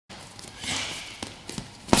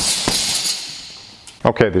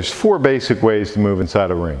Okay, there's 4 basic ways to move inside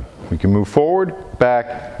a ring. We can move forward,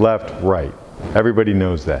 back, left, right. Everybody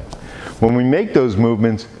knows that. When we make those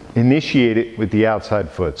movements, initiate it with the outside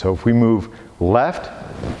foot. So if we move left,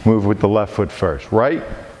 move with the left foot first. Right,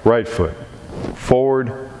 right foot.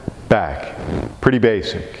 Forward, back. Pretty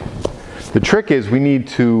basic. The trick is we need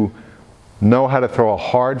to know how to throw a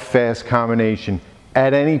hard, fast combination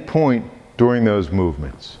at any point during those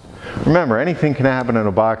movements. Remember, anything can happen in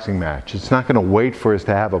a boxing match. It's not going to wait for us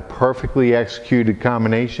to have a perfectly executed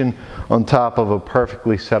combination on top of a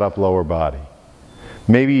perfectly set up lower body.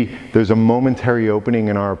 Maybe there's a momentary opening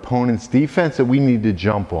in our opponent's defense that we need to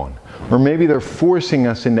jump on. Or maybe they're forcing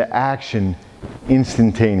us into action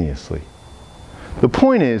instantaneously. The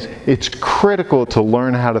point is, it's critical to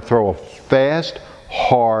learn how to throw a fast,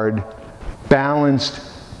 hard, balanced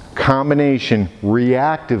combination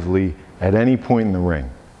reactively at any point in the ring.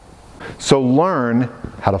 So learn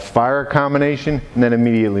how to fire a combination and then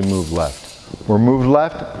immediately move left. Or move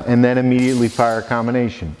left and then immediately fire a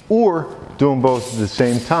combination. Or do them both at the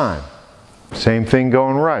same time. Same thing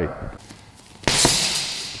going right.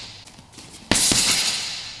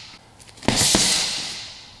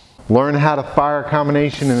 Learn how to fire a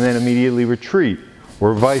combination and then immediately retreat.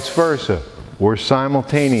 Or vice versa. Or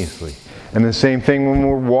simultaneously. And the same thing when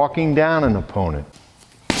we're walking down an opponent.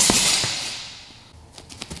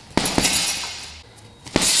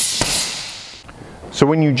 So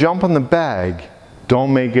when you jump on the bag,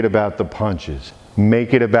 don't make it about the punches.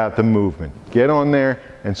 Make it about the movement. Get on there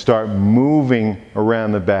and start moving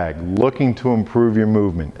around the bag, looking to improve your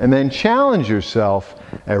movement. And then challenge yourself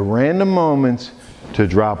at random moments to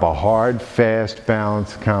drop a hard, fast,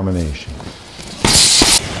 balanced combination.